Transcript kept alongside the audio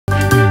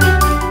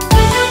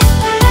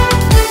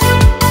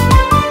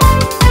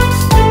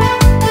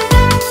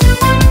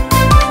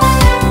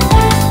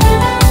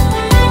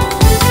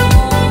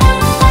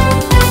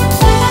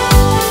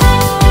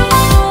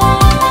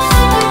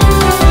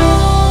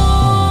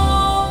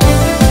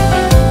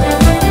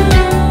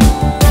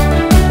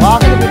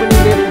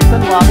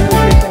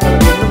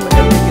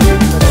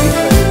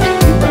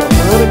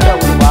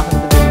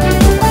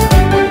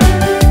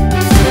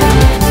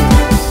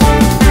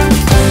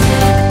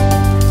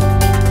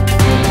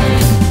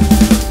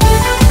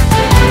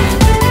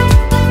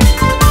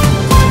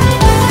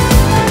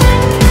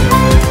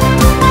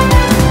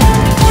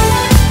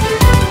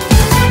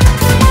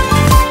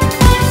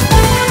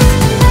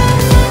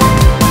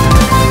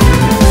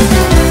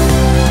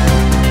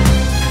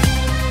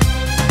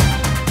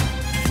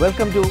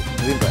Welcome to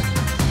Dream Ride.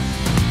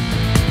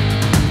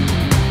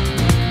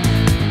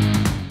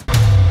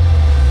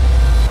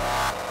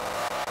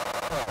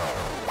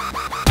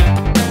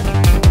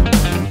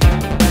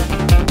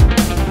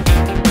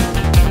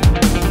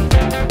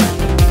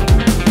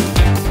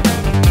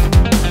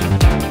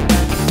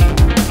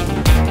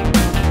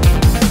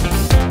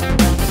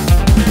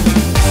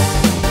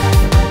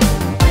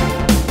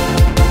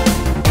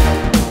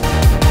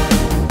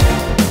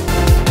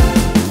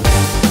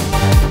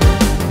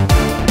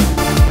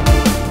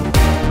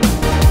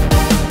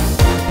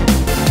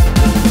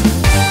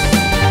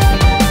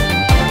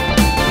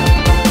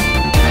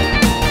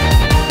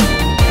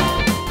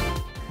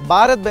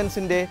 BharatBenz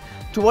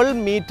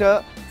 12-meter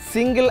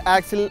single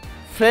axle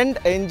front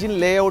engine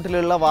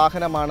layout-ലുള്ള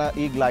വാഹനമാണ്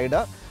ഈ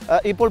glider.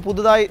 ഇപ്പോൾ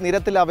പുതുതായി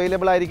നിരത്തിൽ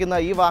അവൈലബിൾ ആയിരിക്കുന്ന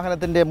ഈ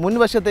വാഹനത്തിൻ്റെ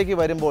മുൻവശത്തേക്ക്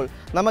വരുമ്പോൾ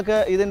നമുക്ക്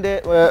ഇതിൻ്റെ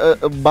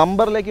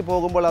ബമ്പറിലേക്ക്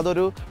പോകുമ്പോൾ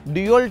അതൊരു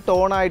ഡ്യുവൽ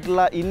ടോൺ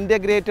ആയിട്ടുള്ള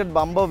ഇൻ്റഗ്രേറ്റഡ്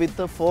ബമ്പർ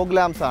വിത്ത് ഫോഗ്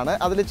ലാംപ്സ് ആണ്.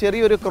 അതിൽ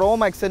ചെറിയൊരു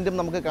ക്രോം ആക്സെൻറ്റും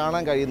നമുക്ക്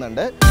കാണാൻ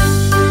കഴിയുന്നുണ്ട്.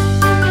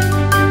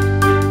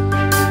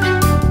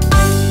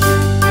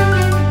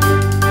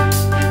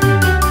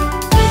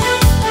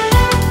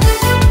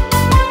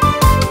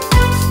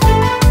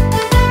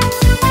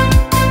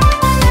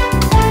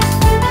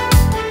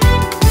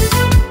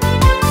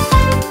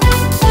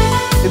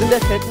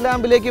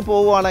 ഹെഡ്ലാമ്പിലേക്ക്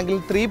പോവുകയാണെങ്കിൽ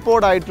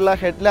 3-pod ആയിട്ടുള്ള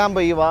ഹെഡ്ലാമ്പ്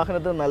ഈ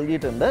വാഹനത്തിൽ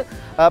നൽകിയിട്ടുണ്ട്.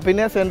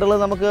 പിന്നെ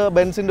സെൻറ്ററിൽ നമുക്ക്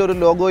ബെൻസിൻ്റെ ഒരു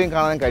ലോഗോയും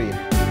കാണാൻ കഴിയും.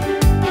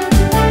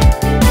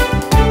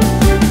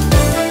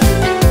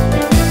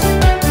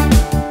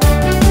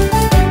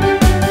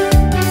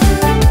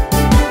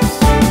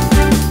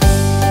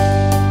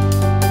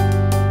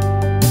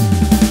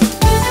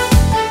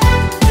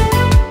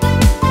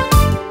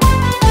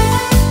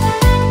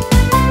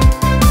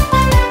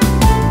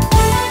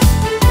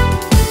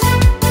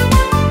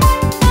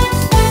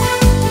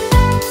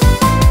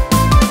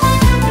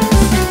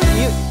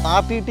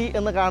 RTT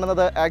എന്ന്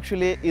കാണുന്നത്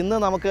ആക്ച്വലി ഇന്ന്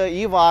നമുക്ക്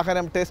ഈ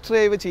വാഹനം ടെസ്റ്റ്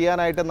ഡ്രൈവ്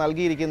ചെയ്യാനായിട്ട്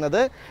നൽകിയിരിക്കുന്നത്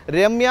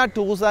രമ്യ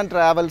ടൂർസ് ആൻഡ്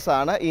ട്രാവൽസ്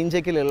ആണ്.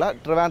 ഇഞ്ചക്കിലുള്ള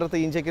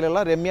ട്രിവാൻഡ്രത്ത്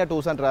ഇഞ്ചക്കിലുള്ള രമ്യ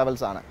ടൂർസ് ആൻഡ്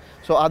ട്രാവൽസ് ആണ്.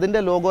 സോ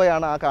അതിൻ്റെ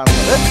ലോഗോയാണ് ആ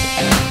കാണുന്നത്.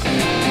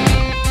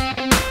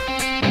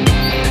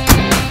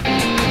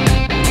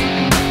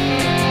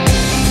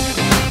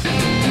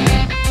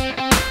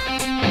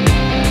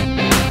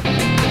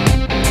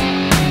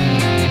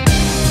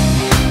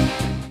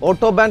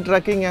 Autobahn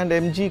trekking and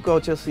MG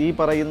coaches ഈ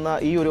പറയുന്ന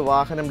ഈ ഒരു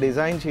വാഹനം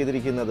ഡിസൈൻ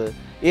ചെയ്തിരിക്കുന്നത്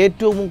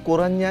ഏറ്റവും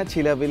കുറഞ്ഞ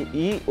ചിലവിൽ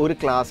ഈ ഒരു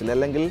ക്ലാസ്സിൽ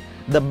അല്ലെങ്കിൽ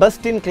ദ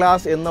ബെസ്റ്റ് ഇൻ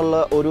ക്ലാസ് എന്നുള്ള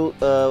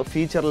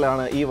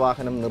ഫീച്ചറിലാണ് ഈ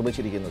വാഹനം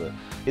നിർമ്മിച്ചിരിക്കുന്നത്.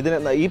 ഇതിന്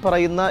ഈ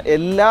പറയുന്ന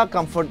എല്ലാ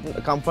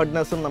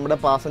കംഫർട്ട്നെസ്സും നമ്മുടെ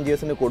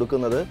പാസഞ്ചേഴ്സിന്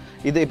കൊടുക്കുന്നത്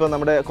ഇത് ഇപ്പോൾ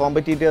നമ്മുടെ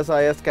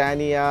കോമ്പറ്റീറ്റേഴ്സായ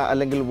സ്കാനിയ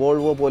അല്ലെങ്കിൽ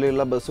വോൾവോ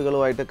പോലെയുള്ള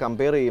ബസ്സുകളുമായിട്ട്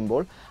കമ്പയർ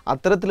ചെയ്യുമ്പോൾ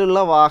അത്തരത്തിലുള്ള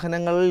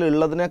വാഹനങ്ങളിൽ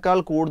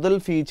ഉള്ളതിനേക്കാൾ കൂടുതൽ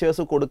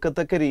ഫീച്ചേഴ്സ്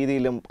കൊടുക്കത്തക്ക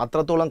രീതിയിലും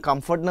അത്രത്തോളം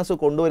കംഫർട്ട്നെസ്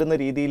കൊണ്ടുവരുന്ന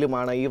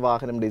രീതിയിലുമാണ് ഈ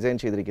വാഹനം ഡിസൈൻ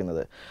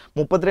ചെയ്തിരിക്കുന്നത്.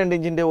 32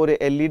 ഇഞ്ചിൻ്റെ ഒരു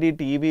LED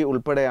TV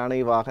ഉൾപ്പെടെയാണ്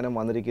ഈ വാഹനം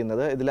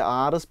വന്നിരിക്കുന്നത്. ഇതിൽ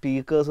 6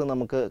 സ്പീക്കേഴ്സ്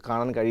നമുക്ക്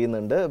കാണാൻ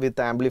കഴിയുന്നുണ്ട്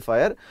വിത്ത്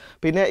ആംപ്ലിഫയർ.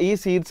 പിന്നെ ഈ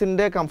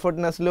സീറ്റ്സിൻ്റെ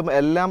കംഫർട്ട്നെസ്സിലും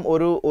എല്ലാം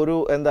ഒരു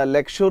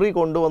ലക്ഷറി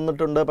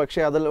കൊണ്ടുവന്നിട്ടുണ്ട്.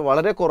 പക്ഷേ അതിൽ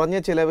വളരെ കുറഞ്ഞ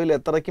ചിലവിൽ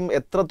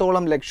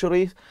എത്രത്തോളം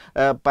ലക്ഷറി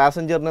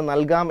പാസഞ്ചറിന്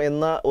നൽകാം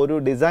എന്ന ഒരു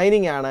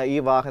ഡിസൈനിങ് ആണ് ഈ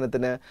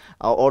വാഹനത്തിന്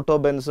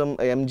ഓട്ടോബെൻസും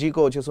MG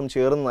കോച്ചസും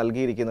ചേർന്ന്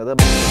നൽകിയിരിക്കുന്നത്.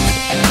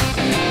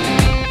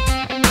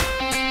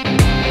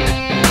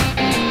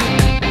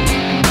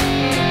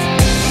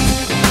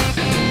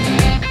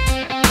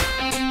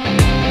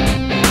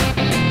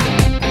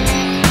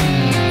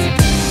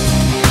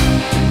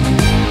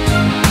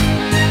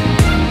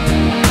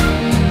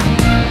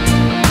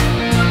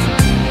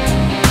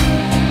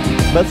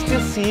 ബെസ്റ്റ്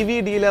CV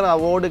ഡീലർ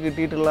അവാർഡ്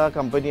കിട്ടിയിട്ടുള്ള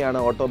കമ്പനിയാണ്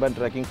autobahn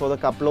trekking for the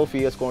couple of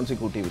years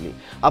കോൺസിക്യൂട്ടീവ്ലി.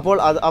 അപ്പോൾ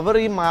അവർ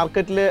ഈ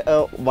മാർക്കറ്റിൽ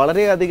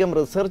വളരെയധികം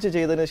റിസർച്ച്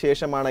ചെയ്തതിന്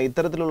ശേഷമാണ്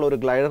ഇത്തരത്തിലുള്ള ഒരു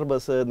ഗ്ലൈഡർ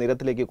ബസ്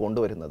നിരത്തിലേക്ക്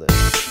കൊണ്ടുവരുന്നത്.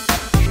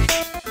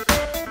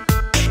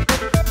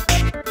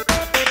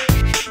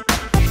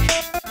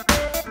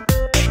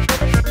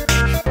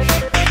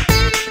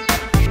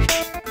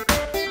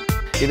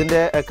 ഇതിൻ്റെ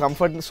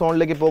കംഫർട്ട്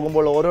സോണിലേക്ക്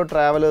പോകുമ്പോൾ ഓരോ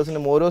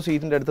ട്രാവലേഴ്സിനും ഓരോ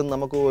സീറ്റിൻ്റെ അടുത്തും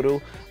നമുക്ക് ഒരു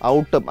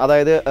ഔട്ടും,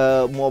 അതായത്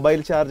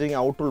മൊബൈൽ ചാർജിങ്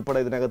ഔട്ട് ഉൾപ്പെടെ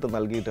ഇതിനകത്ത്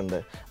നൽകിയിട്ടുണ്ട്.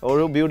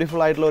 ഒരു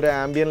ബ്യൂട്ടിഫുൾ ആയിട്ടുള്ള ഒരു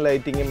ആംബിയൻ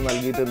ലൈറ്റിങ്ങും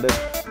നൽകിയിട്ടുണ്ട്.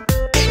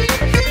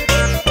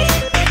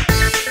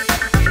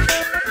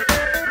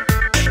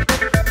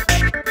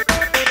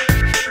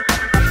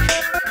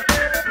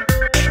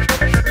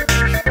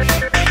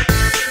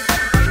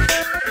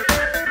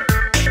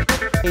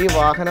 ഈ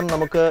വാഹനം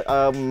നമുക്ക്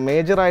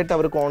മേജറായിട്ട്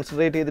അവർ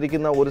കോൺസെൻട്രേറ്റ്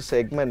ചെയ്തിരിക്കുന്ന ഒരു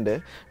സെഗ്മെൻറ്റ്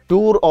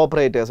ടൂർ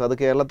ഓപ്പറേറ്റേഴ്സ്, അത്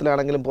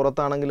കേരളത്തിലാണെങ്കിലും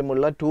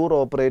പുറത്താണെങ്കിലുമുള്ള ടൂർ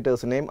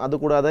ഓപ്പറേറ്റേഴ്സിനെയും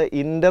അതുകൂടാതെ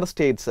ഇൻ്റർ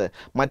സ്റ്റേറ്റ്സ്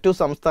മറ്റു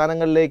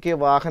സംസ്ഥാനങ്ങളിലേക്ക്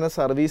വാഹന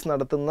സർവീസ്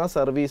നടത്തുന്ന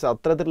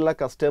അത്തരത്തിലുള്ള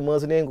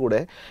കസ്റ്റമേഴ്സിനെയും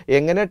കൂടെ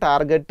എങ്ങനെ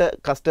ടാർഗറ്റ്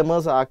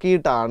കസ്റ്റമേഴ്സ്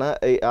ആക്കിയിട്ടാണ്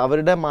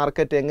അവരുടെ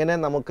മാർക്കറ്റ് എങ്ങനെ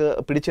നമുക്ക്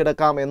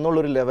പിടിച്ചെടുക്കാം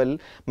എന്നുള്ളൊരു ലെവൽ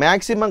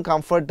മാക്സിമം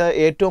കംഫർട്ട്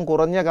ഏറ്റവും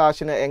കുറഞ്ഞ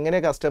കാശിന്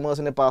എങ്ങനെ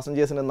കസ്റ്റമേഴ്സിന്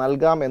പാസഞ്ചേഴ്സിന്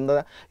നൽകാം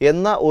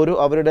എന്ന ഒരു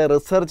അവരുടെ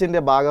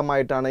റിസർച്ചിൻ്റെ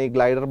ഭാഗമായിട്ടാണ് ഈ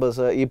ഗ്ലൈഡർ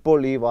ബസ് ഇപ്പോൾ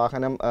ഈ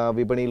വാഹനം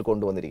വിപണിയിൽ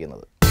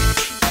കൊണ്ടുവന്നിരിക്കുന്നത്.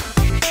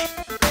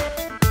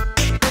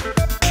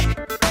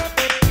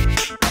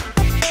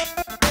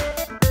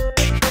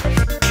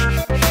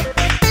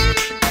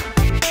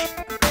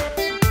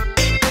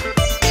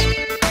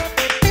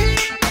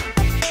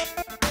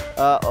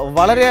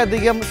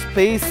 വളരെയധികം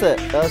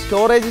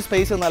സ്റ്റോറേജ്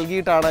സ്പേസ്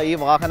നൽകിയിട്ടാണ് ഈ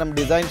വാഹനം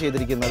ഡിസൈൻ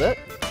ചെയ്തിരിക്കുന്നത്.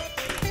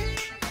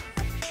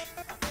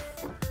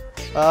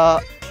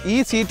 ഈ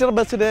സീറ്റർ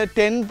ബസ്സിന്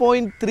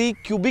 10.3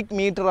 ക്യൂബിക്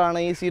മീറ്ററാണ്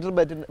ഈ സീറ്റർ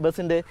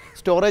ബസ്സിൻ്റെ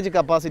സ്റ്റോറേജ്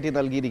കപ്പാസിറ്റി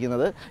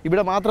നൽകിയിരിക്കുന്നത്.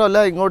 ഇവിടെ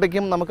മാത്രമല്ല,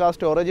 ഇങ്ങോട്ടേക്കും നമുക്ക് ആ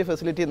സ്റ്റോറേജ്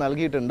ഫെസിലിറ്റി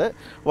നൽകിയിട്ടുണ്ട്.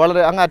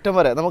 വളരെ അങ്ങ് അറ്റം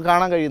വരെ നമുക്ക്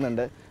കാണാൻ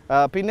കഴിയുന്നുണ്ട്.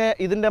 പിന്നെ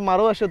ഇതിൻ്റെ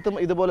മറുവശത്തും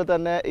ഇതുപോലെ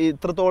തന്നെ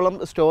ഇത്രത്തോളം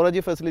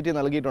സ്റ്റോറേജ് ഫെസിലിറ്റി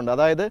നൽകിയിട്ടുണ്ട്.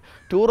 അതായത്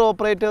ടൂർ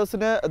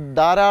ഓപ്പറേറ്റേഴ്സിന്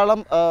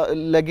ധാരാളം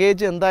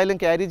ലഗേജ് എന്തായാലും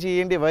ക്യാരി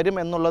ചെയ്യേണ്ടി വരും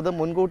എന്നുള്ളത്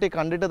മുൻകൂട്ടി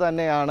കണ്ടിട്ട്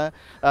തന്നെയാണ്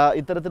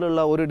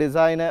ഇത്തരത്തിലുള്ള ഒരു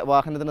ഡിസൈന്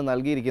വാഹനത്തിന്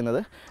നൽകിയിരിക്കുന്നത്.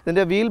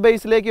 ഇതിൻ്റെ വീൽ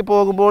ബേസിലേക്ക്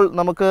പോകുമ്പോൾ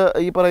നമുക്ക്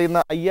ഈ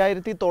പറയുന്ന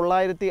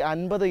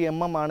 5950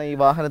 mm ആണ് ഈ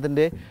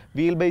വാഹനത്തിൻ്റെ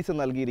വീൽ ബേസ്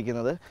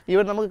നൽകിയിരിക്കുന്നത്.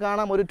 ഇവിടെ നമുക്ക്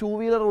കാണാം, ഒരു 2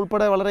 വീലർ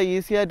ഉൾപ്പെടെ വളരെ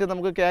ഈസി ആയിട്ട്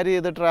നമുക്ക് ക്യാരി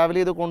ചെയ്ത് ട്രാവൽ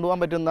ചെയ്ത് കൊണ്ടുപോകാൻ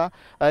പറ്റുന്ന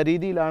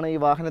രീതിയിലാണ് ഈ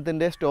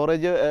വാഹനത്തിൻ്റെ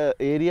സ്റ്റോറേജ്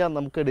ഏരിയ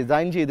നമുക്ക്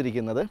ഡിസൈൻ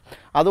ചെയ്തിരിക്കുന്നത്.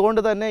 അതുകൊണ്ട്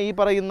തന്നെ ഈ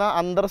പറയുന്ന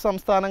അന്തർ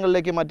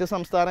സംസ്ഥാനങ്ങളിലേക്ക് മറ്റ്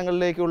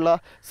സംസ്ഥാനങ്ങളിലേക്കുള്ള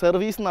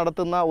സർവീസ്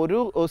നടത്തുന്ന ഒരു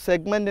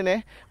സെഗ്മെൻറ്റിനെ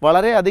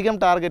വളരെയധികം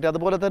ടാർഗറ്റ്,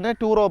 അതുപോലെ തന്നെ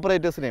ടൂർ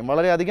ഓപ്പറേറ്റേഴ്സിനെയും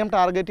വളരെയധികം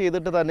ടാർഗറ്റ്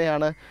ചെയ്തിട്ട്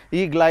തന്നെയാണ്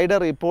ഈ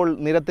ഗ്ലൈഡർ ഇപ്പോൾ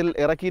നിരത്തിൽ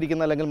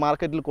ഇറക്കിയിരിക്കുന്നത് അല്ലെങ്കിൽ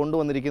മാർക്കറ്റിൽ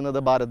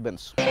കൊണ്ടുവന്നിരിക്കുന്നത് ഭാരത്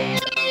ബെൻസ്.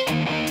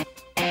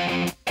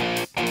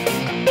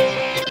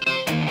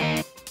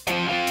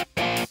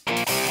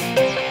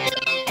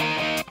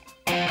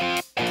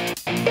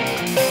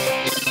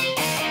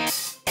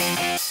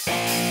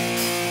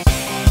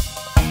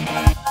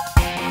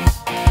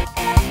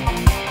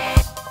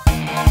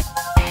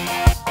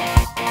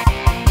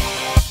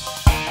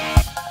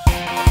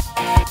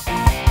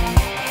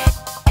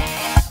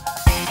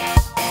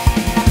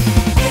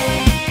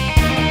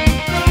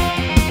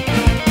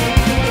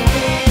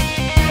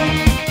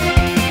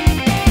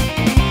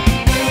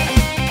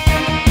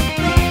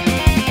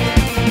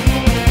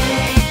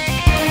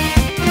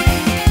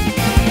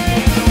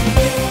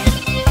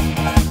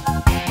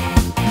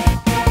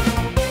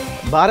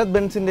 ഭാരത്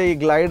ബെൻസിൻ്റെ ഈ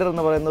ഗ്ലൈഡർ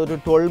എന്ന് പറയുന്നത് ഒരു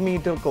 12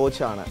 മീറ്റർ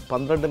കോച്ചാണ്.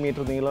 12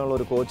 മീറ്റർ നീളമുള്ള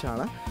ഒരു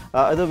കോച്ചാണ്.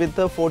 ഇത്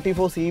വിത്ത്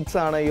 44 സീറ്റ്സ്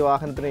ആണ് ഈ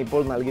വാഹനത്തിന്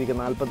ഇപ്പോൾ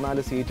നൽകിയിരിക്കുന്നത്.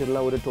 44 സീറ്റുള്ള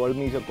ഒരു 12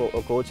 മീറ്റർ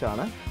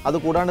കോച്ചാണ്.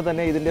 അതുകൂടാണ്ട്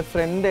തന്നെ ഇതിൻ്റെ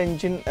ഫ്രണ്ട്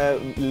എൻജിൻ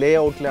ലേ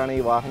ഔട്ടിലാണ്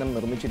ഈ വാഹനം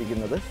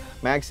നിർമ്മിച്ചിരിക്കുന്നത്.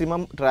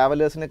 മാക്സിമം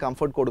ട്രാവലേഴ്സിന്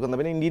കംഫർട്ട് കൊടുക്കുന്നത്.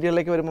 പിന്നെ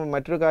ഇൻറ്റീരിയറിലേക്ക് വരുമ്പോൾ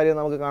മറ്റൊരു കാര്യം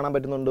നമുക്ക് കാണാൻ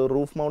പറ്റുന്നുണ്ട്.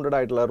 റൂഫ് മൗണ്ടഡ്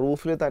ആയിട്ടുള്ള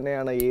റൂഫിൽ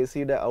തന്നെയാണ്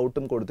AC-യുടെ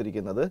ഔട്ടും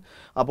കൊടുത്തിരിക്കുന്നത്.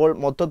 അപ്പോൾ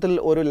മൊത്തത്തിൽ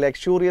ഒരു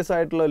ലക്ഷൂറിയസ്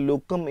ആയിട്ടുള്ള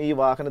ലുക്കും ഈ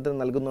വാഹനത്തിന്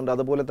നൽകുന്നുണ്ട്.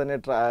 അതുപോലെ തന്നെ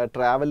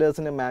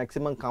ട്രാവലേഴ്സിന്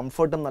മാക്സിമം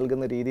കംഫർട്ടും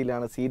നൽകുന്ന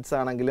രീതിയിലാണ് സീറ്റ്സ്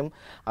ആണെങ്കിലും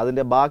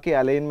അതിൻ്റെ ബാക്കി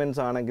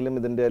അലൈൻമെൻറ്റ്സ് ആണെങ്കിലും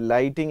ഇതിൻ്റെ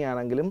ലൈറ്റിംഗ്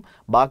ആണെങ്കിലും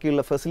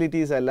ബാക്കിയുള്ള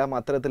ഫെസിലിറ്റീസ് എല്ലാം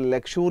അത്തരത്തിൽ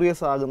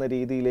ലക്ഷൂറിയസ് ആകുന്ന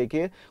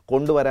രീതിയിലേക്ക്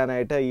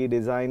കൊണ്ടുവരാനായിട്ട് ഈ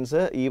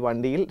ഡിസൈൻസ് ഈ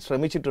വണ്ടിയിൽ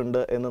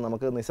ശ്രമിച്ചിട്ടുണ്ട് എന്ന്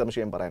നമുക്ക്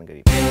നിസ്സംശയം പറയാൻ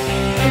കഴിയും.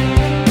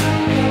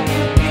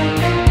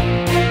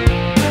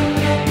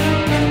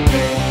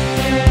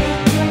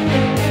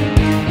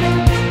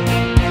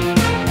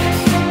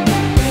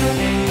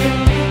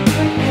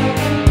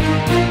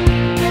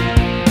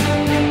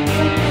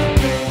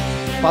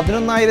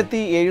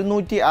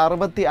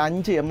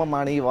 mm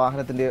ആണ് ഈ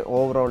വാഹനത്തിൻ്റെ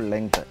ഓവറോൾ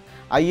ലെങ്ത്.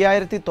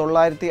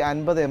 5950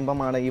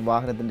 mm ആണ് ഈ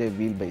വാഹനത്തിൻ്റെ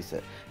വീൽ ബേസ്.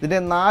 ഇതിൻ്റെ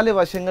 4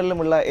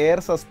 വശങ്ങളിലുമുള്ള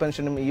എയർ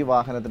സസ്പെൻഷനും ഈ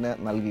വാഹനത്തിന്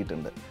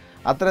നൽകിയിട്ടുണ്ട്.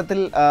 അത്തരത്തിൽ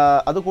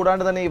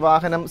അതുകൂടാണ്ട് തന്നെ ഈ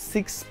വാഹനം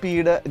 6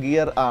 സ്പീഡ്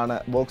ഗിയർ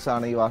ബോക്സ്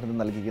ആണ് ഈ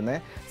വാഹനത്തിന് നൽകിയിരിക്കുന്നത്.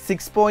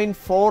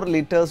 6.4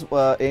 ലിറ്റേഴ്സ്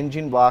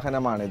എൻജിൻ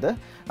വാഹനമാണിത്.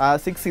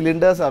 6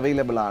 സിലിണ്ടേഴ്സ്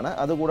അവൈലബിൾ ആണ്.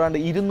 അതുകൂടാണ്ട്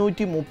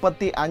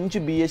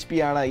 235 bhp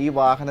ആണ് ഈ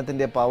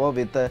വാഹനത്തിൻ്റെ പവർ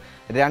വിത്ത്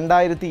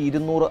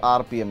 2200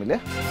 RPM-ൽ.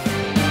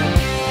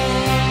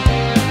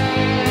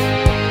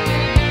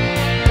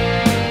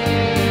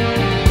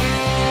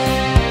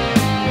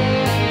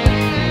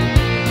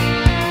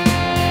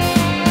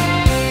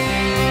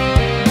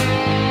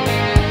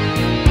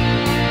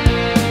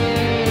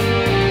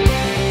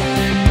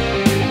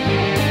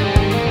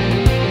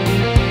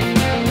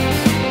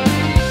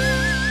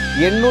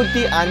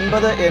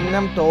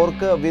 Nm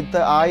ടോർക്ക് വിത്ത്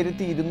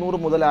 1200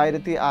 മുതൽ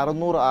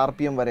 1600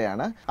 RPM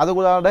വരെയാണ്.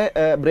 അതുകൂടാതെ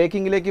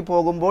ബ്രേക്കിംഗിലേക്ക്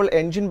പോകുമ്പോൾ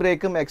എൻജിൻ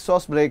ബ്രേക്കും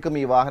എക്സോസ്റ്റ് ബ്രേക്കും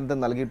ഈ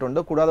വാഹനത്തിന് നൽകിയിട്ടുണ്ട്.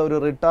 കൂടാതെ ഒരു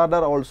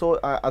retarder also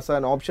as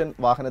an option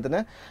വാഹനത്തിന്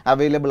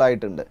അവൈലബിൾ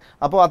ആയിട്ടുണ്ട്.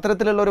 അപ്പോൾ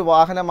അത്തരത്തിലുള്ള ഒരു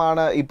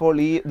വാഹനമാണ് ഇപ്പോൾ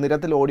ഈ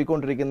നിരത്തിൽ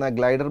ഓടിക്കൊണ്ടിരിക്കുന്ന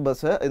ഗ്ലൈഡർ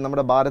ബസ്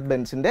നമ്മുടെ ഭാരത്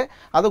ബെൻസിൻ്റെ.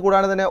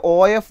 അതുകൂടാതെ തന്നെ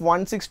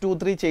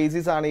OF1623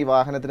 ചേസിസ് ആണ് ഈ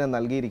വാഹനത്തിന്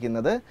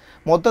നൽകിയിരിക്കുന്നത്.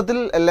 മൊത്തത്തിൽ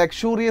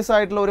ലക്ഷൂറിയസ്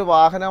ആയിട്ടുള്ള ഒരു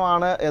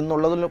വാഹനമാണ്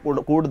എന്നുള്ളതിൽ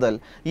കൂടുതൽ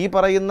ഈ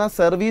പറയുന്ന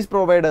സർവീസ്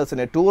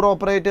പ്രൊവൈഡേഴ്സിന്, ടൂർ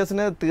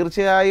ഓപ്പറേറ്റേഴ്സിന്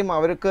തീർച്ചയായും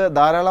അവർക്ക്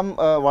ധാരാളം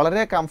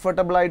വളരെ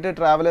കംഫർട്ടബിൾ ആയിട്ട്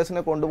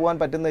ട്രാവലേഴ്സിനെ കൊണ്ടുപോകാൻ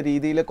പറ്റുന്ന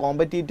രീതിയിൽ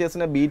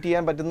കോമ്പറ്റീറ്റേഴ്സിനെ ബീറ്റ്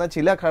ചെയ്യാൻ പറ്റുന്ന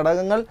ചില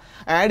ഘടകങ്ങൾ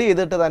ആഡ്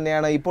ചെയ്തിട്ട്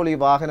തന്നെയാണ് ഇപ്പോൾ ഈ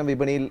വാഹനം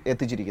വിപണിയിൽ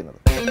എത്തിച്ചിരിക്കുന്നത്.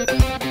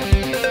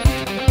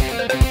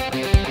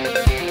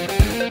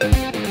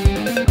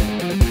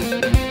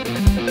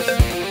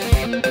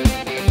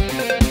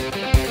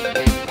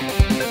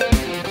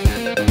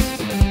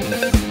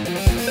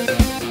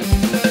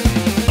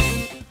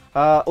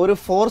 ഒരു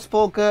 4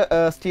 സ്പോക്ക്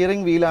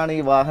സ്റ്റിയറിംഗ് വീലാണ്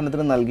ഈ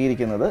വാഹനത്തിന്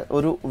നൽകിയിരിക്കുന്നത്.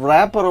 ഒരു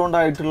റാപ്പ് അറൗണ്ട്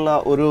ആയിട്ടുള്ള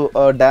ഒരു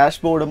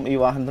ഡാഷ്ബോർഡും ഈ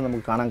വാഹനത്തിന്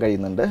നമുക്ക് കാണാൻ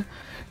കഴിയുന്നുണ്ട്.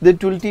 ഇത്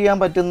ടിൽറ്റ് ചെയ്യാൻ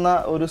പറ്റുന്ന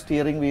ഒരു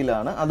സ്റ്റിയറിംഗ്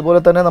വീലാണ്. അതുപോലെ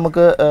തന്നെ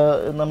നമുക്ക്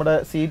നമ്മുടെ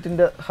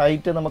സീറ്റിൻ്റെ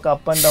ഹൈറ്റ് നമുക്ക്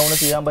അപ്പ് ആൻഡ് ഡൗൺ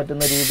ചെയ്യാൻ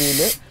പറ്റുന്ന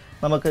രീതിയിൽ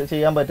നമുക്ക്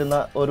ചെയ്യാൻ പറ്റുന്ന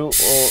ഒരു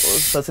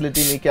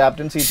ഫെസിലിറ്റിയും ഈ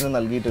ക്യാപ്റ്റൻ സീറ്റിന്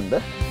നൽകിയിട്ടുണ്ട്.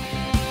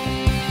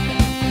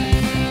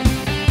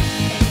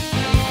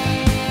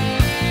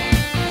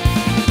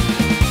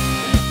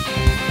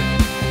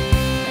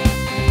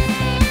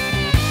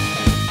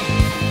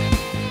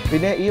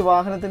 പിന്നെ ഈ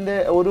വാഹനത്തിൻ്റെ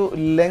ഒരു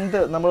ലെങ്ത്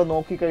നമ്മൾ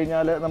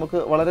നോക്കിക്കഴിഞ്ഞാൽ നമുക്ക്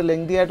വളരെ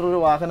ലെങ്തി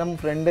ആയിട്ടുള്ളൊരു വാഹനം,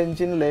 ഫ്രണ്ട്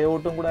എഞ്ചിൻ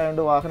ലേഔട്ടും കൂടെ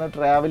ആയതുകൊണ്ട് വാഹനം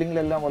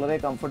ട്രാവലിങ്ങിലെല്ലാം വളരെ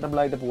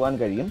കംഫർട്ടബിളായിട്ട് പോകാൻ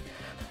കഴിയും.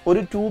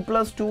 ഒരു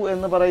 2+2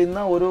 എന്ന് പറയുന്ന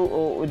ഒരു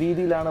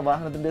രീതിയിലാണ്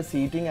വാഹനത്തിൻ്റെ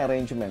സീറ്റിംഗ്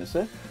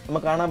അറേഞ്ച്മെൻറ്റ്സ്.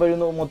 നമുക്ക് കാണാൻ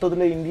കഴിയുന്നു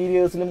മൊത്തത്തിലെ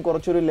ഇൻറ്റീരിയേഴ്സിലും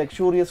കുറച്ചൊരു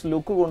ലക്ഷൂറിയസ്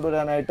ലുക്ക്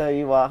കൊണ്ടുവരാനായിട്ട്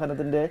ഈ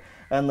വാഹനത്തിൻ്റെ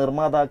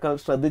നിർമ്മാതാക്കൾ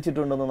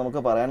ശ്രദ്ധിച്ചിട്ടുണ്ടെന്ന്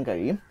നമുക്ക് പറയാൻ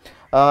കഴിയും.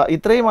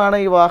 ഇത്രയുമാണ്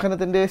ഈ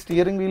വാഹനത്തിൻ്റെ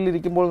സ്റ്റിയറിംഗ്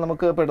വീലിലിരിക്കുമ്പോൾ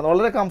നമുക്ക്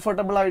വളരെ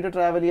കംഫർട്ടബിളായിട്ട്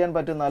ട്രാവൽ ചെയ്യാൻ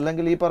പറ്റുന്ന,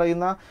 അല്ലെങ്കിൽ ഈ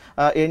പറയുന്ന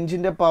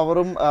എൻജിൻ്റെ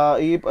പവറും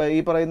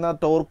ഈ പറയുന്ന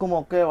ടോർക്കും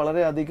ഒക്കെ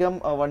വളരെയധികം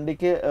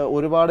വണ്ടിക്ക്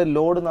ഒരുപാട്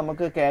ലോഡ്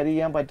നമുക്ക് ക്യാരി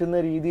ചെയ്യാൻ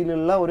പറ്റുന്ന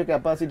രീതിയിലുള്ള ഒരു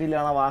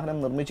കപ്പാസിറ്റിയിലാണ് വാഹനം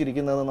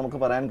നിർമ്മിച്ചിരിക്കുന്നതെന്ന്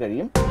നമുക്ക് പറയാൻ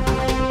കഴിയും.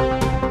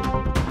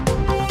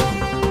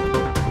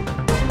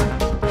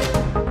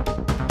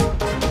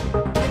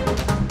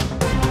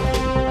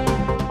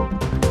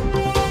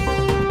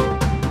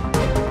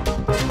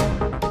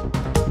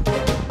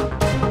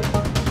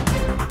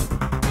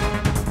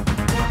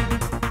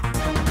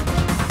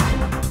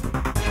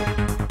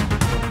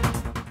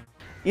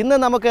 ഇന്ന്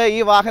നമുക്ക് ഈ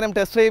വാഹനം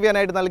ടെസ്റ്റ് ഡ്രൈവ്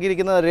ചെയ്യാനായിട്ട്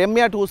നൽകിയിരിക്കുന്നത്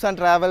Ramya tours and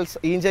travels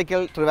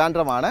Eenchakkal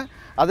ട്രിവാൻഡ്രമാണ്.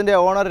 അതിൻ്റെ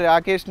ഓണർ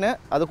രാകേഷിന്,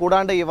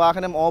 അതുകൂടാണ്ട് ഈ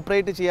വാഹനം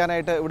ഓപ്പറേറ്റ്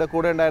ചെയ്യാനായിട്ട് ഇവിടെ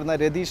കൂടെ ഉണ്ടായിരുന്ന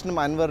രതീഷിനും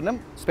അൻവറിനും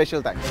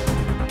special thanks.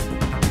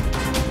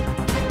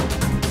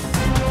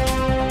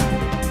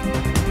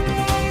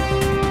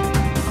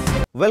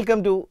 Welcome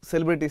to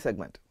celebrity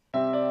segment.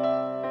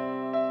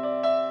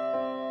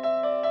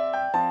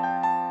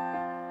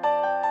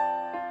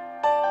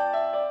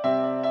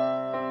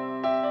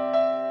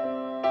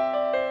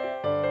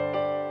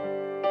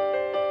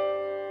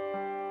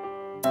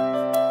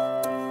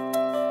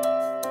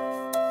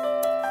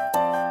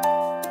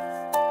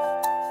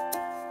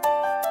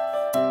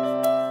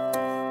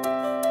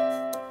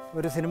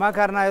 ഒരു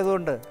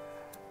സിനിമാക്കാരനായതുകൊണ്ട്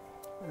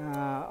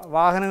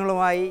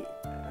വാഹനങ്ങളുമായി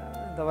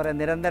എന്താ പറയുക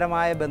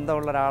നിരന്തരമായ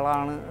ബന്ധമുള്ള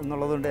ഒരാളാണ്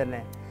എന്നുള്ളതുകൊണ്ട്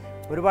തന്നെ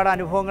ഒരുപാട്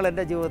അനുഭവങ്ങൾ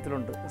എൻ്റെ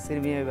ജീവിതത്തിലുണ്ട്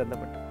സിനിമയുമായി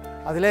ബന്ധപ്പെട്ട്.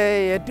 അതിലെ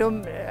ഏറ്റവും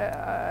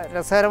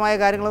രസകരമായ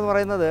കാര്യങ്ങളെന്ന്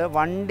പറയുന്നത്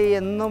വണ്ടി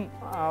എന്നും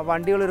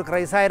വണ്ടികളൊരു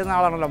ക്രൈസായിരുന്ന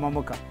ആളാണല്ലോ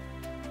മമ്മൂക്ക.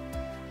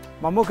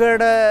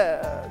 മമ്മൂക്കയുടെ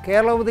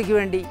കേരളമുദിക്ക്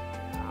വേണ്ടി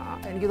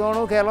എനിക്ക്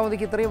തോന്നുന്നു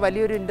കേരളമുദിക്ക് ഇത്രയും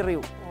വലിയൊരു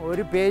ഇൻ്റർവ്യൂ,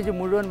 ഒരു പേജ്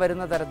മുഴുവൻ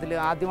വരുന്ന തരത്തിൽ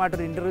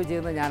ആദ്യമായിട്ടൊരു ഇൻ്റർവ്യൂ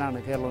ചെയ്യുന്നത് ഞാനാണ്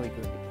കേരളമുദിക്ക്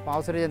വേണ്ടി.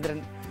 പാവസുരചന്ദ്രൻ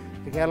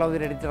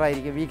കേരളമുദിൻ്റെ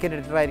എഡിറ്ററായിരിക്കും, വീക്കെൻഡ്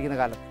എഡിറ്ററായിരിക്കുന്ന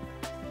കാലത്ത്.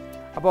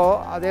 അപ്പോൾ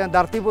അദ്ദേഹം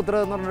ധർത്തിപുത്ര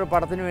എന്ന് പറഞ്ഞൊരു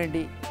പടത്തിന്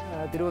വേണ്ടി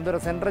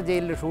തിരുവനന്തപുരം സെൻട്രൽ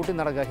ജയിലിൽ ഷൂട്ടിംഗ്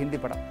നടക്കുക, ഹിന്ദി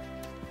പടം.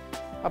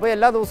 അപ്പോൾ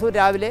എല്ലാ ദിവസവും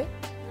രാവിലെ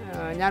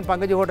ഞാൻ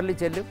പങ്കജ് ഹോട്ടലിൽ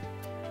ചെല്ലും,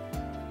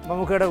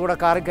 മമ്മൂക്കയുടെ കൂടെ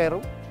കാറിൽ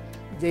കയറും,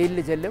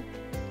 ജയിലിൽ ചെല്ലും.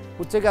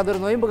 ഉച്ചയ്ക്ക് അതൊരു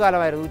നൊയമ്പ്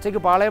കാലമായിരുന്നു.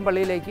 ഉച്ചയ്ക്ക് പാളയം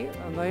പള്ളിയിലേക്ക്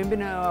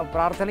നൊയമ്പിന്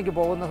പ്രാർത്ഥനയ്ക്ക്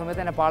പോകുന്ന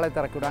സമയത്ത് എന്നെ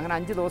പാളയത്ത് ഇറക്കിവിടും. അങ്ങനെ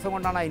 5 ദിവസം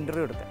കൊണ്ടാണ് ആ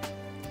ഇൻ്റർവ്യൂ എടുത്തത്.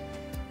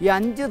 ഈ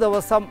 5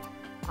 ദിവസം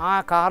ആ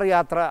കാർ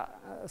യാത്ര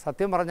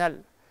സത്യം പറഞ്ഞാൽ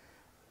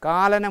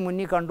കാലനെ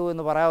മുന്നിൽ കണ്ടു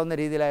എന്ന് പറയാവുന്ന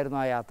രീതിയിലായിരുന്നു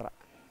ആ യാത്ര.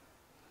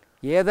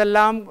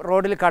 ഏതെല്ലാം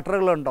റോഡിൽ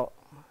കട്ടറുകളുണ്ടോ,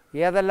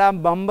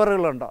 ഏതെല്ലാം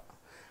ബമ്പറുകളുണ്ടോ,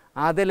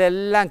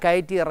 അതിലെല്ലാം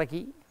കയറ്റി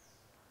ഇറക്കി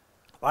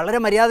വളരെ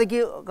മര്യാദയ്ക്ക്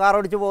കാർ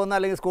ഓടിച്ച് പോകുന്ന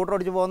അല്ലെങ്കിൽ സ്കൂട്ടർ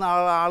ഓടിച്ച് പോകുന്ന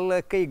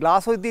ആളുകളൊക്കെ ഈ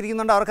ഗ്ലാസ്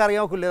ഒത്തിരിക്കുന്നുണ്ട്, അവർക്ക്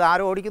അറിയാക്കില്ല, ഇത്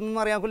ആരും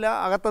ഓടിക്കുന്നതെന്ന് അറിയാക്കില്ല,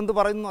 അകത്തെന്ത്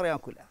പറയുന്നതെന്ന്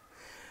അറിയാക്കില്ല.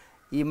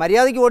 ഈ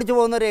മര്യാദയ്ക്ക് ഓടിച്ച്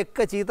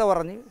പോകുന്നവരെയൊക്കെ ചീത്ത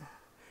പറഞ്ഞ്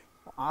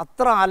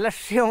അത്ര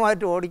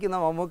അലക്ഷ്യമായിട്ട് ഓടിക്കുന്ന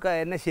മമ്മൂക്ക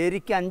എന്നെ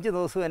ശരിക്കും 5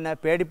 ദിവസം എന്നെ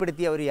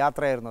പേടിപ്പെടുത്തിയ ഒരു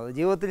യാത്രയായിരുന്നു അത്.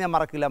 ജീവിതത്തിൽ ഞാൻ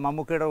മറക്കില്ല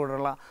മമ്മൂക്കയുടെ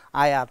കൂടെയുള്ള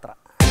ആ യാത്ര.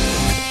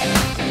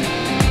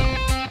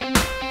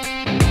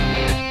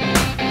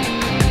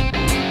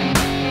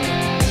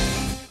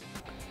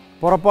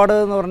 പുറപ്പാട്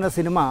എന്ന് പറഞ്ഞ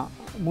സിനിമ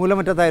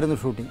മൂലമറ്റത്തായിരുന്നു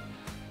ഷൂട്ടിംഗ്.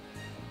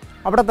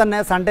 അവിടെ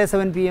തന്നെ സൺഡേ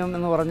 7 PM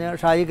എന്ന് പറഞ്ഞ്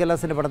ഷാജി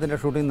കൈലാസിൻ്റെ പടത്തിൻ്റെ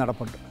ഷൂട്ടിംഗ്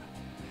നടപ്പുണ്ട്.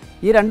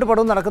 ഈ 2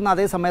 പടവും നടക്കുന്ന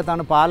അതേ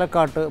സമയത്താണ്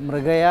പാലക്കാട്ട്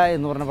മൃഗയ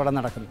എന്ന് പറഞ്ഞ പടം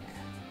നടക്കുന്നത്.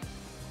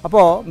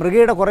 അപ്പോൾ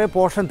മൃഗയുടെ കുറേ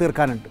പോർഷൻ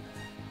തീർക്കാനുണ്ട്.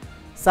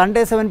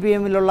 സൺഡേ 7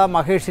 PM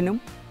മഹേഷിനും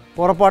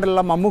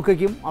പുറപ്പാടിലുള്ള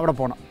മമ്മൂക്കയ്ക്കും അവിടെ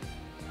പോകണം.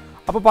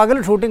 അപ്പോൾ പകൽ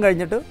ഷൂട്ടിംഗ്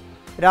കഴിഞ്ഞിട്ട്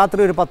രാത്രി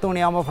ഒരു 10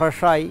 മണിയാകുമ്പോൾ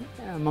ഫ്രഷായി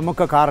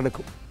മമ്മൂക്ക കാർ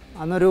എടുക്കും.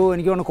 അന്നൊരു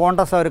എനിക്ക് തോന്നുന്നു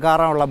കോണ്ടസ ഒരു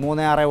കാറാണുള്ള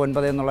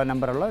 369 എന്നുള്ള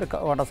നമ്പറുള്ള ഒരു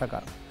കോണ്ടസ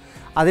കാർ.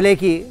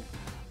 അതിലേക്ക്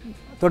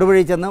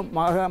തൊടുപുഴയിൽ ചെന്ന്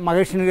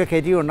മഹേഷിനെ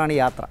കയറ്റിക്കൊണ്ടാണ്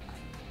യാത്ര.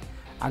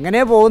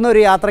 അങ്ങനെ പോകുന്ന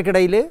ഒരു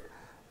യാത്രക്കിടയിൽ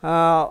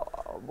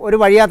ഒരു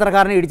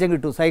വഴിയാത്രക്കാരനെ ഇടിച്ചും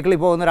കിട്ടും,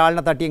 സൈക്കിളിൽ പോകുന്ന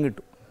ഒരാളിനെ തട്ടിയും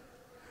കിട്ടും.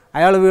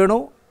 അയാൾ വീണു,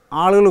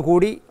 ആളുകൾ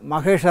കൂടി,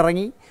 മഹേഷ്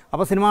ഇറങ്ങി.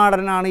 അപ്പോൾ സിനിമാ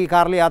നടനാണ് ഈ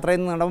കാറിൽ യാത്ര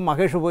ചെയ്യുന്നത് കണ്ടപ്പോൾ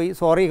മഹേഷ് പോയി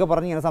സോറിയൊക്കെ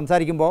പറഞ്ഞ് ഇങ്ങനെ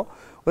സംസാരിക്കുമ്പോൾ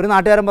ഒരു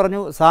നാട്ടുകാരൻ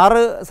പറഞ്ഞു,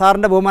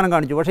 സാറിൻ്റെ ബഹുമാനം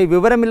കാണിച്ചു, പക്ഷേ ഈ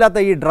വിവരമില്ലാത്ത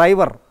ഈ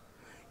ഡ്രൈവർ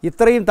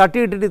ഇത്രയും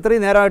തട്ടിയിട്ടിട്ട്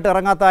ഇത്രയും നേരമായിട്ട്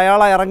ഇറങ്ങാത്ത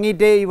അയാളെ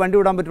ഇറങ്ങിയിട്ടേ ഈ വണ്ടി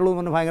വിടാൻ പറ്റുള്ളൂ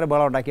എന്ന് പറഞ്ഞ് ഭയങ്കര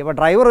ബഹളം ഉണ്ടാക്കി. അപ്പോൾ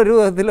ഡ്രൈവർ ഒരു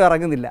വിധത്തിലും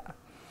ഇറങ്ങുന്നില്ല.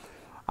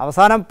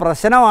 അവസാനം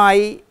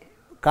പ്രശ്നമായി,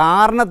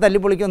 കാറിനെ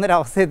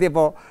തല്ലിപ്പൊളിക്കുന്നൊരവസ്ഥ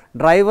എത്തിയപ്പോൾ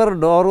ഡ്രൈവർ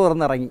ഡോറ്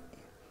തുറന്നിറങ്ങി.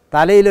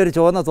 തലയിലൊരു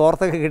ചുവന്ന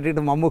തോർത്തൊക്കെ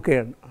കെട്ടിയിട്ട്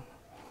മമ്മൂക്കയാണ്.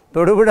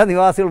 തൊടുപുഴ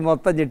നിവാസികൾ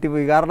മൊത്തം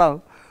ഞെട്ടിപ്പോയി. കാരണം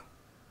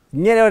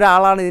ഇങ്ങനെ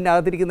ഒരാളാണ് ഇതിൻ്റെ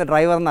അകത്തിരിക്കുന്ന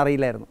ഡ്രൈവറെന്ന്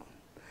അറിയില്ലായിരുന്നു.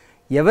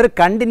 ഇവർ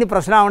കണ്ടിനി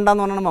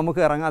പ്രശ്നമുണ്ടെന്ന് പറഞ്ഞാണ്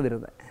മമ്മൂക്ക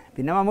ഇറങ്ങാതിരുന്നത്.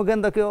 പിന്നെ മമ്മൂക്ക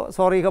എന്തൊക്കെയോ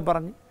സോറിയൊക്കെ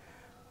പറഞ്ഞ്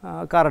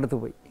കാറെടുത്ത്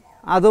പോയി.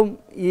 അതും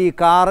ഈ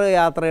കാറ്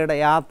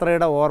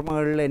യാത്രയുടെ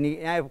ഓർമ്മകളിൽ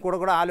ഞാൻ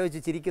കൂടെ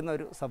ആലോചിച്ച് ചിരിക്കുന്ന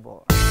ഒരു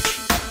സംഭവം.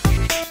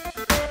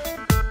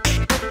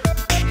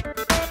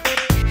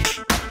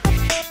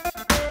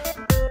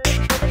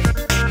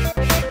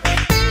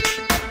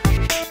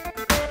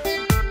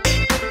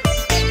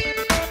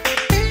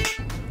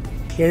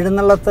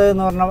 എഴുന്നള്ളത്ത്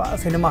എന്ന് പറഞ്ഞ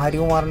സിനിമ,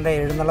 ഹരികുമാറിൻ്റെ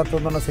എഴുന്നള്ളത്ത്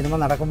എന്ന് പറഞ്ഞ സിനിമ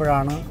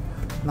നടക്കുമ്പോഴാണ്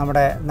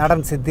നമ്മുടെ നടൻ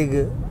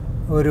സിദ്ദിഖ്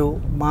ഒരു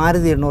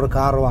മാരുതി 800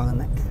 കാർ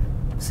വാങ്ങുന്നത്,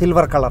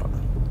 സിൽവർ കളർ.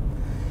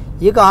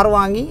 ഈ കാർ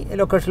വാങ്ങി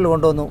ലൊക്കേഷനിൽ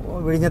കൊണ്ടുവന്നു,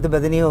 വിഴിഞ്ഞത്ത്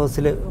ബദനി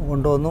ഹൗസിൽ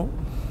കൊണ്ടുവന്നു.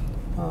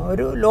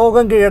 ഒരു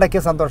ലോകം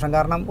കീഴടക്കിയ സന്തോഷം.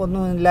 കാരണം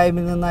ഒന്നും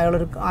ഇല്ലായ്മയിൽ നിന്ന്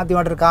അയാളൊരു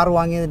ആദ്യമായിട്ടൊരു കാർ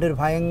വാങ്ങിയതിൻ്റെ ഒരു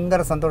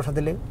ഭയങ്കര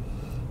സന്തോഷത്തിൽ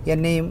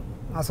എന്നെയും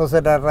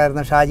അസോസിയേറ്റ്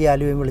ഡയറക്ടറായിരുന്ന ഷാജി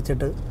ആലുവയും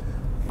വിളിച്ചിട്ട്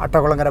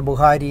അട്ടക്കുളങ്ങര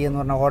ബുഹാരി എന്ന്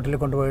പറഞ്ഞ ഹോട്ടലിൽ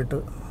കൊണ്ടുപോയിട്ട്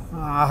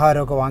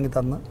ആഹാരമൊക്കെ വാങ്ങി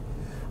തന്ന്.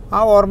 ആ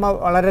ഓർമ്മ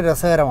വളരെ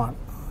രസകരമാണ്.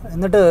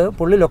 എന്നിട്ട്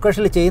പുള്ളി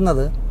ലൊക്കേഷനിൽ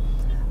ചെയ്യുന്നത്,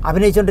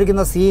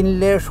 അഭിനയിച്ചുകൊണ്ടിരിക്കുന്ന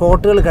സീനിലെ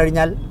ഷോട്ടുകൾ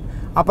കഴിഞ്ഞാൽ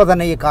അപ്പോൾ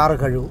തന്നെ ഈ കാറ്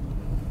കഴുകും.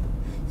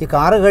 ഈ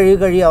കാറ്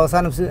കഴുകി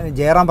അവസാനം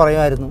ജയറാം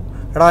പറയുമായിരുന്നു,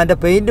 എടാ അതിൻ്റെ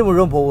പെയിൻറ്റ്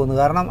മുഴുവൻ പോകുന്നു.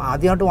 കാരണം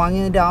ആദ്യമായിട്ട്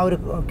വാങ്ങിയതിൻ്റെ ആ ഒരു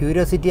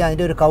ക്യൂരിയോസിറ്റി,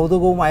 അതിൻ്റെ ഒരു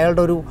കൗതുകവും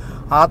അയാളുടെ ഒരു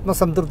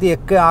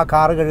ആത്മസംതൃപ്തിയൊക്കെ ആ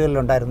കാറ്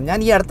കഴുകലുണ്ടായിരുന്നു. ഞാൻ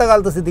ഈ അടുത്ത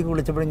കാലത്ത് സിദ്ദിഖ്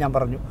വിളിച്ചപ്പോഴും ഞാൻ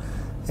പറഞ്ഞു,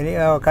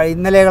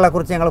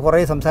 ഇന്നലെകളെക്കുറിച്ച് ഞങ്ങൾ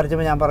കുറേ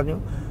സംസാരിച്ചപ്പോൾ ഞാൻ പറഞ്ഞു,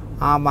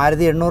 ആ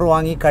മാരുതി 800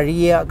 വാങ്ങി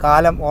കഴുകിയ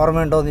കാലം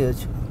ഓർമ്മയുണ്ടോ എന്ന്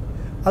ചോദിച്ചു.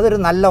 അതൊരു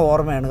നല്ല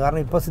ഓർമ്മയാണ്.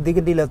 കാരണം ഇപ്പോൾ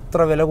സിദ്ദിഖിൻ്റെ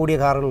എത്ര വില കൂടിയ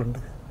കാറുകളുണ്ട്.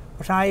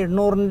 പക്ഷേ ആ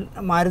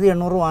മാരുതി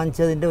 800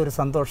 വാങ്ങിച്ചതിൻ്റെ ഒരു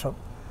സന്തോഷം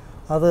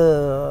അത്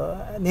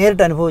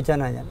നേരിട്ട്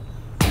അനുഭവിച്ചാനാണ് ഞാൻ.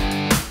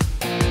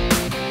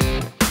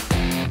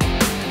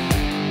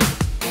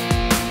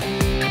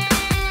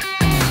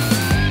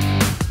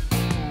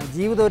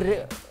 ജീവിതം ഒരു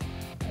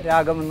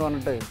രാഗം എന്ന്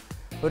പറഞ്ഞിട്ട്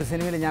ഒരു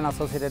സിനിമയിൽ ഞാൻ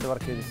അസോസിയേറ്റ്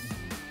വർക്ക് ചെയ്തിരുന്നു.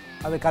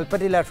 അത്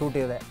കൽപ്പറ്റയിലാണ് ഷൂട്ട്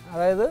ചെയ്തത്.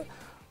 അതായത്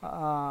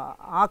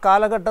ആ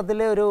കാലഘട്ടത്തിൽ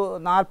ഒരു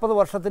 40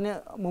 വർഷത്തിന്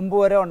മുമ്പ്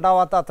വരെ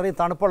ഉണ്ടാവാത്ത അത്രയും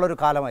തണുപ്പുള്ളൊരു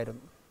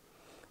കാലമായിരുന്നു.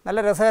 നല്ല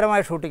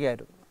രസകരമായ ഷൂട്ടിംഗ്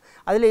ആയിരുന്നു.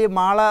 അതിൽ ഈ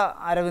മാള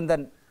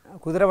അരവിന്ദൻ,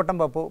 കുതിരവട്ടം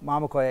പപ്പു,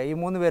 മാമുക്കോയ, ഈ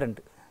 3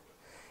 പേരുണ്ട്.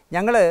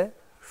 ഞങ്ങൾ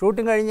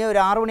ഷൂട്ടിംഗ് കഴിഞ്ഞ്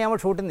ഒരു 6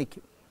 മണിയാകുമ്പോൾ ഷൂട്ടിംഗ്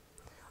നിൽക്കും.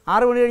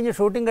 6 മണി കഴിഞ്ഞ്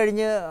ഷൂട്ടിംഗ്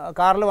കഴിഞ്ഞ്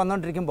കാറിൽ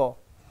വന്നുകൊണ്ടിരിക്കുമ്പോൾ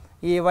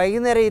ഈ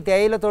വൈകുന്നേരം ഈ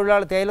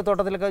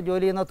തേയിലത്തോട്ടത്തിലൊക്കെ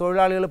ജോലി ചെയ്യുന്ന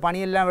തൊഴിലാളികൾ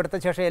പണിയെല്ലാം എടുത്ത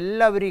ശേഷം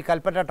എല്ലാവരും ഈ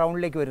കൽപ്പറ്റ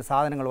ടൗണിലേക്ക് വരും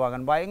സാധനങ്ങൾ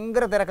വാങ്ങാൻ.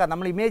 ഭയങ്കര തിരക്കാണ്,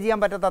 നമ്മൾ ഇമേജ് ചെയ്യാൻ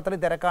പറ്റാത്ത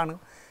അത്രയും തിരക്കാണ്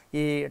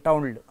ഈ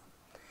ടൗണിൽ.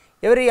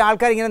 ഇവർ ഈ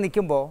ആൾക്കാരിങ്ങനെ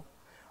നിൽക്കുമ്പോൾ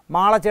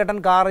മാളച്ചേട്ടൻ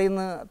കാറിൽ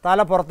നിന്ന് തല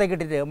പുറത്തേക്ക്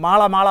ഇട്ടിട്ട്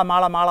മാള മാള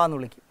മാള മാള എന്ന്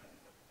വിളിക്കും.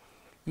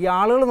 ഈ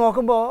ആളുകൾ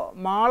നോക്കുമ്പോൾ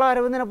മാള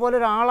അരവിന്ദനെ പോലെ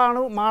ഒരാളാണ്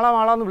മാള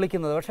മാള എന്ന്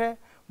വിളിക്കുന്നത്. പക്ഷേ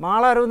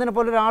മാള അരവിന്ദനെ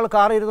പോലെ ഒരാൾ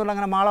കാർ ഇരുന്നുകൊണ്ട്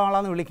അങ്ങനെ മാള മാള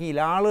എന്ന് വിളിക്കില്ല.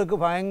 ആളുകൾക്ക്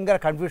ഭയങ്കര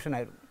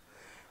കൺഫ്യൂഷനായിരുന്നു.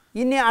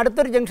 ഇനി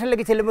അടുത്തൊരു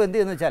ജംഗ്ഷനിലേക്ക് ചെല്ലുമ്പോൾ എന്ത്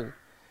ചെയ്യുന്നു വെച്ചാൽ,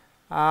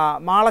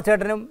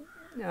 മാളച്ചേട്ടനും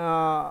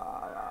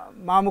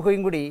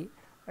മാമുക്കയും കൂടി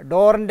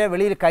ഡോറിൻ്റെ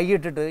വെളിയിൽ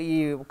കൈയിട്ടിട്ട് ഈ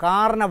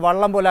കാറിനെ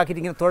വള്ളം പോലെ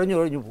ആക്കിയിട്ട് ഇങ്ങനെ തുഴഞ്ഞു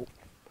പോകും.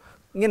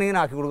 ഇങ്ങനെ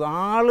ആക്കി കൊടുക്കും.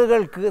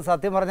 ആളുകൾക്ക്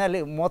സത്യം പറഞ്ഞാൽ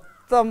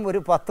മൊത്തം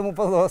ഒരു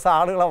 10-30 ദിവസം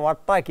ആളുകളെ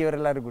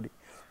വട്ടാക്കിയവരെല്ലാവരും കൂടി.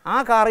 ആ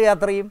കാർ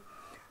യാത്രയും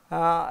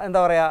എന്താ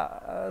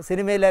പറയുക,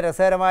 സിനിമയിലെ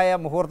രസകരമായ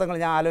മുഹൂർത്തങ്ങൾ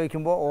ഞാൻ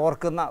ആലോചിക്കുമ്പോൾ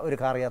ഓർക്കുന്ന ഒരു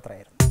കാർ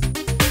യാത്രയായിരുന്നു.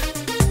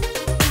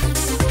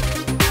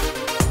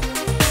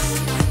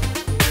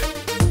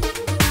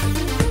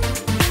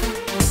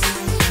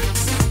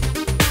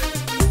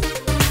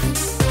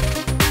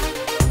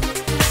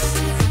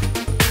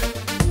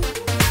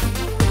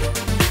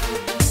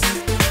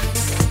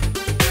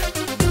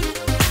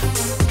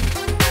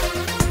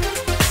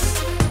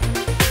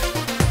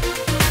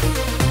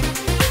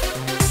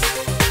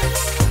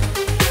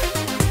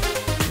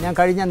 ഞാൻ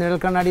കഴിഞ്ഞ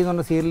നിഴൽക്കണ്ണാടി എന്ന്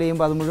പറഞ്ഞ സീരിയൽ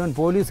ചെയ്യുമ്പോൾ അത് മുഴുവൻ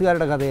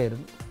പോലീസുകാരുടെ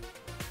കഥയായിരുന്നു.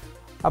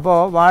 അപ്പോൾ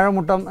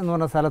വാഴമുട്ടം എന്ന്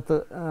പറഞ്ഞ സ്ഥലത്ത്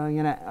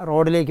ഇങ്ങനെ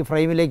റോഡിലേക്ക്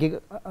ഫ്രെയിമിലേക്ക്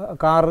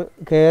കാറ്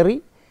കയറി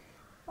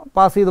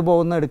പാസ് ചെയ്ത്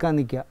പോകുന്ന എടുക്കാൻ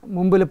നിൽക്കുക.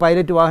 മുമ്പിൽ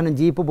പൈലറ്റ് വാഹനം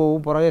ജീപ്പ്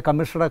പോകും, പുറകെ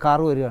കമ്മീഷണറുടെ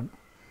കാറ് വരികയാണ്.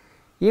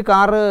 ഈ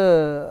കാറ്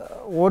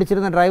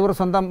ഓടിച്ചിരുന്ന ഡ്രൈവർ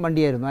സ്വന്തം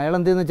വണ്ടിയായിരുന്നു. അയാൾ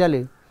എന്തെന്ന് വെച്ചാൽ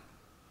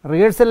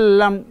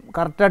റിഹേഴ്സലെല്ലാം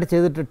കറക്റ്റായിട്ട്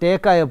ചെയ്തിട്ട്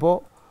ടേക്കായപ്പോൾ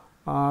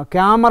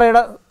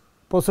ക്യാമറയുടെ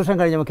പൊസിഷൻ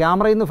കഴിഞ്ഞപ്പോൾ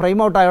ക്യാമറയിൽ നിന്ന്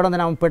ഫ്രെയിം ഔട്ട് ആയതോടെ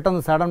തന്നെ അവൻ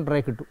പെട്ടെന്ന് സഡൻ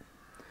ബ്രേക്ക് ഇട്ടു.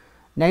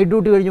 നൈറ്റ്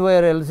ഡ്യൂട്ടി കഴിഞ്ഞ് പോയ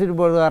ഒരു എൽസിഡി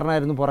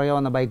ബോർഡുകാരനായിരുന്നു പുറകെ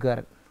വന്ന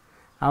ബൈക്കുകാരൻ.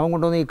 അവൻ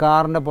കൊണ്ടുവന്ന് ഈ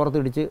കാറിൻ്റെ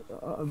പുറത്തിടിച്ച്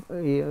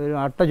ഈ ഒരു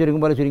അട്ട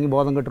ചുരുങ്ങും പോലെ ചുരുങ്ങി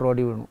ബോധം കെട്ട്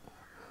റോഡിൽ വീണു.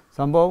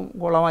 സംഭവം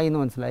കുളമായി എന്ന്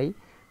മനസ്സിലായി.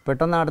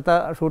 പെട്ടെന്ന് അടുത്ത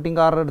ഷൂട്ടിംഗ്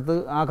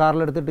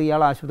കാറിലെടുത്തിട്ട്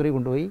ഇയാൾ ആശുപത്രിയിൽ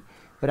കൊണ്ടുപോയി.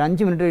 ഒരു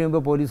 5 മിനിറ്റ്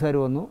കഴിയുമ്പോൾ പോലീസുകാർ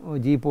വന്നു,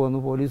 ജീപ്പ്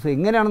വന്നു. പോലീസ്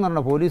എങ്ങനെയാണെന്ന്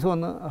പറഞ്ഞാൽ പോലീസ്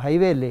വന്ന്,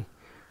 ഹൈവേ അല്ലേ,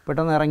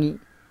 പെട്ടെന്ന്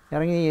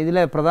ഇറങ്ങി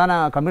ഇതിലെ പ്രധാന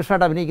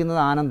കമ്മീഷണറായിട്ട്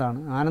അഭിനയിക്കുന്നത് ആനന്ദാണ്.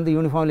 ആനന്ദ്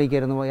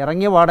യൂണിഫോമിലേക്കായിരുന്നു.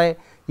 ഇറങ്ങിയ പാടെ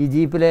ഈ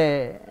ജീപ്പിലെ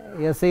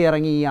SI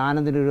ഇറങ്ങി ഈ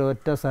ആനന്ദിന് ഒരു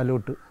ഒറ്റ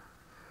സല്യൂട്ട്.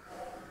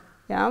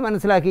 ഞാൻ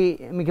മനസ്സിലാക്കി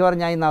മിക്കവാറും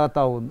ഞാൻ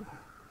ഇന്നകത്താവുമെന്ന്.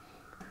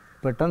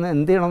 പെട്ടെന്ന്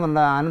എന്ത് ചെയ്യണമെന്നുണ്ട്.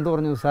 ആനന്ദ്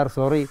പറഞ്ഞു, സാർ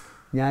സോറി,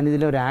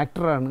 ഞാനിതിലൊരു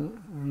ആക്ടറാണ്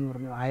എന്ന്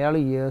പറഞ്ഞു. അയാൾ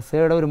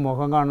SIയുടെ ഒരു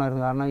മുഖം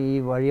കാണുമായിരുന്നു. കാരണം ഈ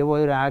വഴിയെ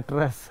പോയൊരു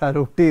ആക്ടറെ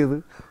സല്യൂട്ട് ചെയ്ത്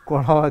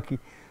കുളമാക്കി.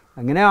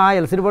 അങ്ങനെ ആ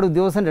എൽസിഡി ബോർഡ്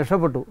ഉദ്യോഗസ്ഥൻ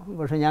രക്ഷപ്പെട്ടു.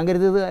 പക്ഷേ ഞാൻ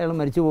കരുതിയത് അയാൾ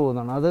മരിച്ചു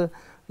പോകുന്നതാണ്. അത്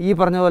ഈ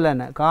പറഞ്ഞ പോലെ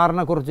തന്നെ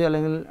കാറിനെക്കുറിച്ച്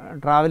അല്ലെങ്കിൽ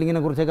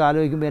ട്രാവലിങ്ങിനെ കുറിച്ചൊക്കെ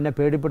ആലോചിക്കുമ്പോൾ എന്നെ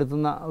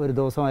പേടിപ്പെടുത്തുന്ന ഒരു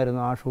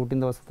ദിവസമായിരുന്നു ആ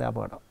ഷൂട്ടിംഗ് ദിവസത്തെ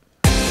അപകടം.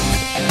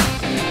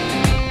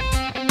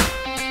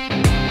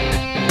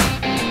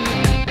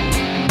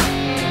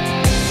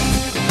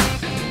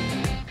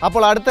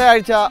 അപ്പോൾ അടുത്ത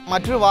ആഴ്ച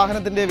മറ്റൊരു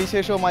വാഹനത്തിൻ്റെ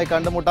വിശേഷവുമായി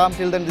കണ്ടുമുട്ടാം.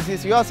 Till then this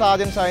is your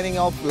Sajan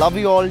signing off.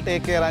 Love you all,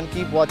 take care and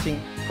keep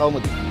watching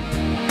Kaumudi.